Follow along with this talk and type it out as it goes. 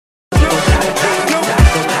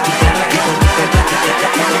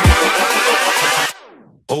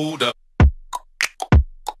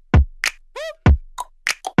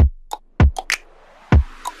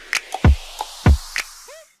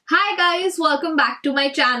welcome back to my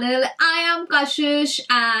channel. I am Kashish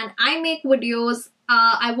and I make videos.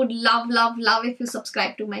 I would love if you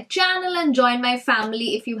subscribe to my channel and join my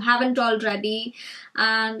family if you haven't already.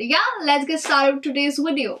 And yeah, let's get started with today's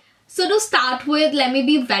video. So to start with, let me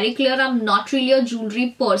be very clear, I'm not really a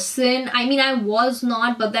jewelry person. I mean, I was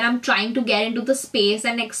not, but then I'm trying to get into the space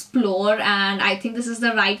and explore, and I think this is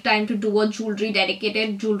the right time to do a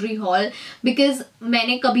dedicated jewelry haul, because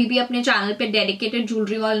मैंने कभी भी अपने channel पे dedicated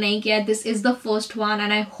jewelry haul नहीं किया. This is the first one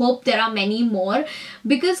and I hope there are many more,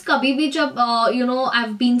 because कभी भी जब you know,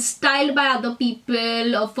 I've been styled by other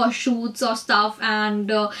people for shoots or stuff, and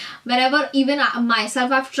whenever even myself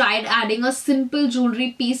I've tried adding a simple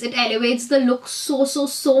jewelry piece, it elevates the look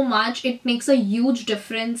so much. It makes a huge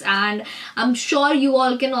difference, and I'm sure you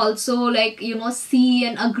all can also, like, you know, see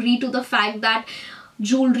and agree to the fact that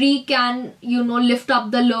jewelry can, you know, lift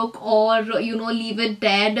up the look or, you know, leave it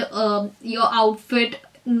dead. Your outfit,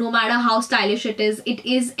 no matter how stylish it is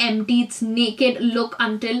empty, it's naked look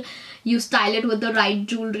until you style it with the right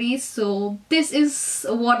jewelry. So this is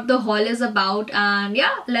what the haul is about, and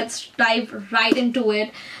yeah, let's dive right into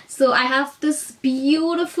it. So I have this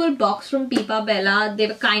beautiful box from Pipa Bella. They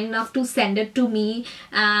were kind enough to send it to me,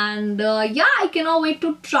 and yeah, I cannot wait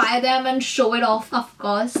to try them and show it off, of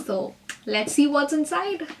course. So let's see what's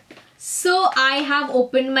inside. So I have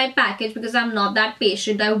opened my package because I'm not that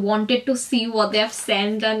patient. I wanted to see what they have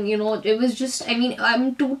sent, and you know, it was just, I mean,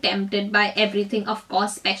 I'm too tempted by everything, of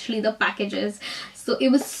course, especially the packages. So it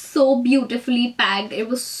was so beautifully packed. It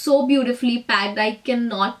was so beautifully packed. I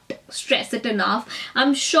cannot stress it enough.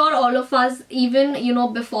 I'm sure all of us, even, you know,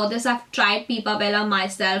 before this, I've tried Pipa Bella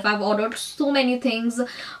myself. I've ordered so many things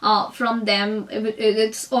from them.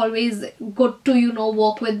 It's always good to, you know,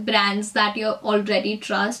 work with brands that you already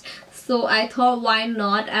trust. So I thought, why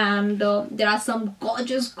not? And there are some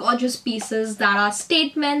gorgeous pieces that are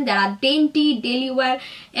statement, that are dainty, daily wear,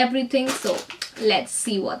 everything. So let's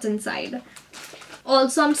see what's inside.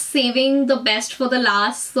 Also, I'm saving the best for the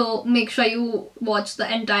last, so make sure you watch the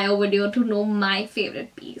entire video to know my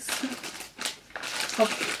favorite piece.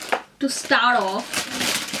 Okay, to start off,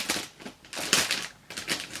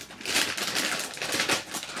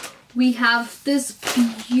 we have this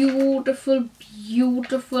beautiful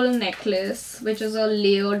necklace, which is a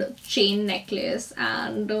layered chain necklace,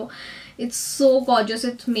 and it's so gorgeous.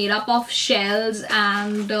 It's made up of shells,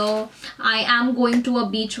 and I am going to a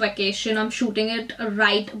beach vacation. I'm shooting it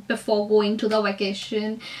right before going to the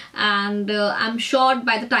vacation, and I'm sure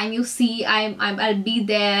by the time you see, I'll be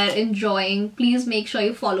there enjoying. Please make sure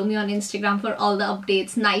you follow me on Instagram for all the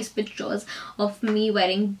updates, nice pictures of me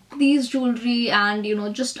wearing these jewelry and, you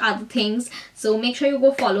know, just other things. So make sure you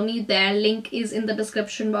go follow me there. Link is in the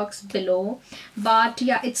description box below. But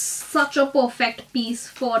yeah, it's such a perfect piece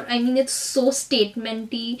for, I mean, it's so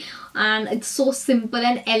statementy and it's so simple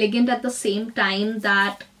and elegant at the same time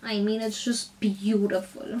that, I mean, it's just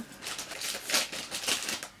beautiful.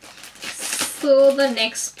 So the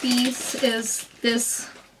next piece is this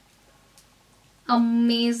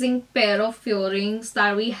amazing pair of earrings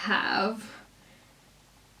that we have.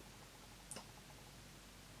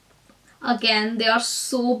 Again, they are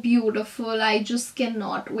so beautiful. I just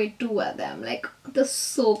cannot wait to wear them. Like, they're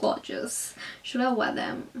so gorgeous. Should I wear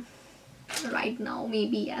them right now?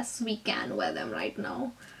 Maybe yes, we can wear them right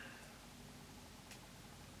now.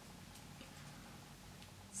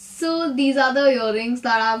 So these are the earrings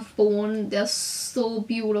that I've worn. They're so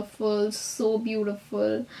beautiful, so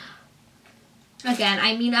beautiful. Again,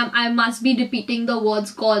 I mean, I must be repeating the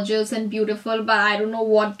words gorgeous and beautiful, but I don't know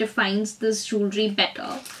what defines this jewelry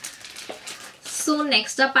better. So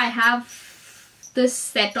next up, I have this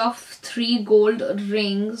set of 3 gold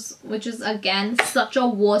rings, which is again such a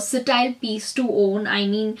versatile piece to own. I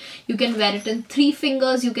mean, you can wear it in 3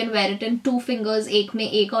 fingers, you can wear it in 2 fingers, ek mein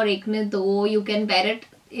ek aur ek mein do. You can wear it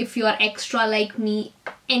if you are extra like me,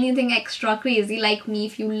 anything extra crazy like me.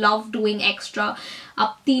 If you love doing extra,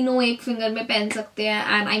 आप तीनों एक finger में पहन सकते हैं.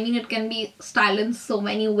 And I mean, it can be styled in so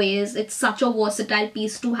many ways. It's such a versatile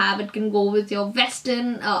piece to have. It can go with your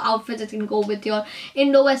western outfits, it can go with your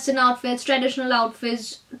Indo-Western outfits, traditional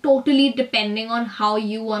outfits, totally depending on how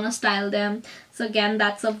you want to style them. So again,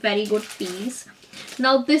 that's a very good piece.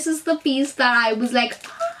 Now this is the piece that I was like,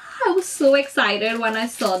 I was so excited when I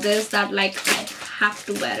saw this that, like, I have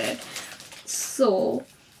to wear it. So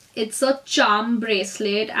it's a charm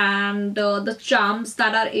bracelet, and the charms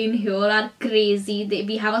that are in here are crazy.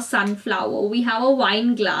 We have a sunflower, we have a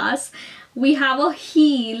wine glass, we have a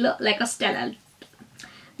heel like a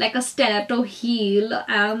stiletto heel,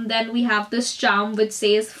 and then we have this charm which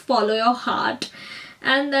says follow your heart,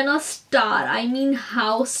 and then a star. I mean,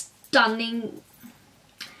 how stunning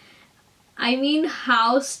I mean,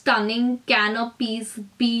 how stunning can a piece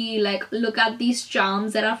be? Like, look at these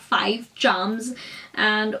charms. There are 5 charms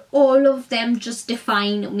and all of them just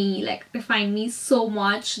define me, like define me so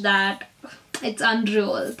much that it's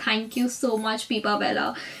unreal. Thank you so much, Pipa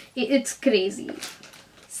Bella. It's crazy.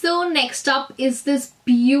 So next up is this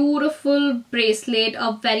beautiful bracelet,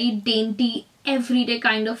 a very dainty, everyday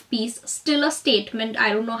kind of piece. Still a statement. I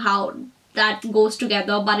don't know how that goes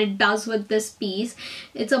together, but it does with this piece.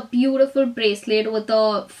 It's a beautiful bracelet with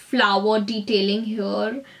a flower detailing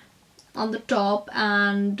here on the top,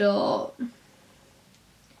 and can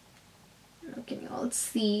you all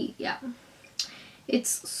see? Yeah,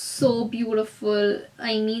 it's so beautiful.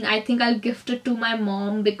 I mean, I think I'll gift it to my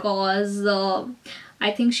mom because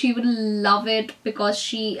I think she will love it,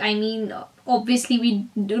 because I mean, obviously we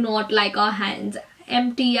do not like our hands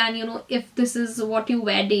empty, and you know, if this is what you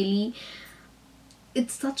wear daily,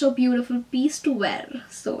 it's such a beautiful piece to wear.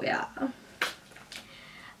 So yeah.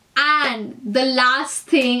 And the last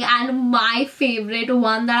thing, and my favorite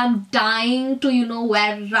one that I'm dying to, you know,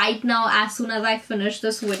 wear right now as soon as I finish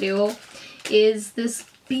this video, is this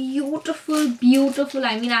beautiful, beautiful,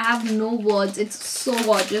 I mean, I have no words. It's so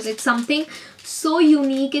gorgeous. It's something so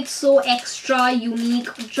unique. It's so extra unique,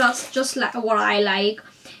 just like what I like.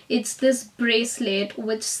 It's this bracelet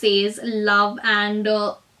which says love, and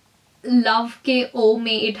love ke o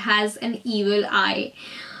mein it has an evil eye.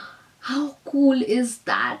 How cool is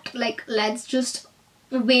that? Like, let's just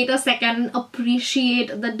wait a second,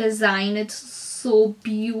 appreciate the design. It's so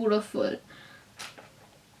beautiful.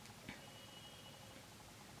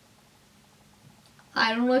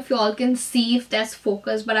 I don't know if you all can see if there's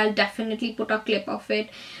focus, but I'll definitely put a clip of it.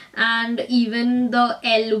 And even the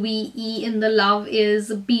LVE in the love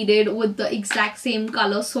is beaded with the exact same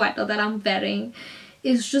color sweater that I'm wearing.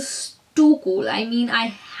 It's just too cool. I mean, I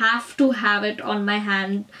have to have it on my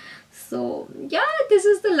hand. So yeah, this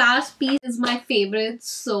is the last piece. Is my favorite.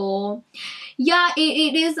 So yeah,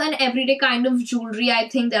 it is an everyday kind of jewelry. I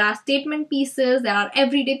think there are statement pieces, there are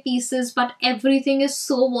everyday pieces, but everything is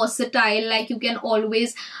so versatile. Like, you can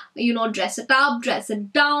always, you know, dress it up, dress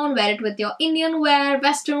it down, wear it with your Indian wear,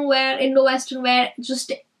 Western wear, Indo-Western wear,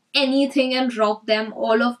 just anything, and rock them,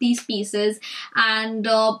 all of these pieces. And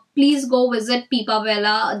please go visit Pipa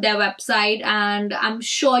Bella, their website, and I'm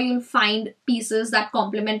sure you'll find pieces that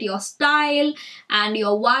complement your style and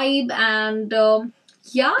your vibe. And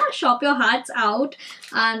yeah, shop your hearts out,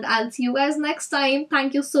 and I'll see you guys next time.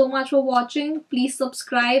 Thank you so much for watching. Please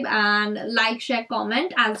subscribe and like, share,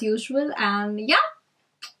 comment as usual, and yeah.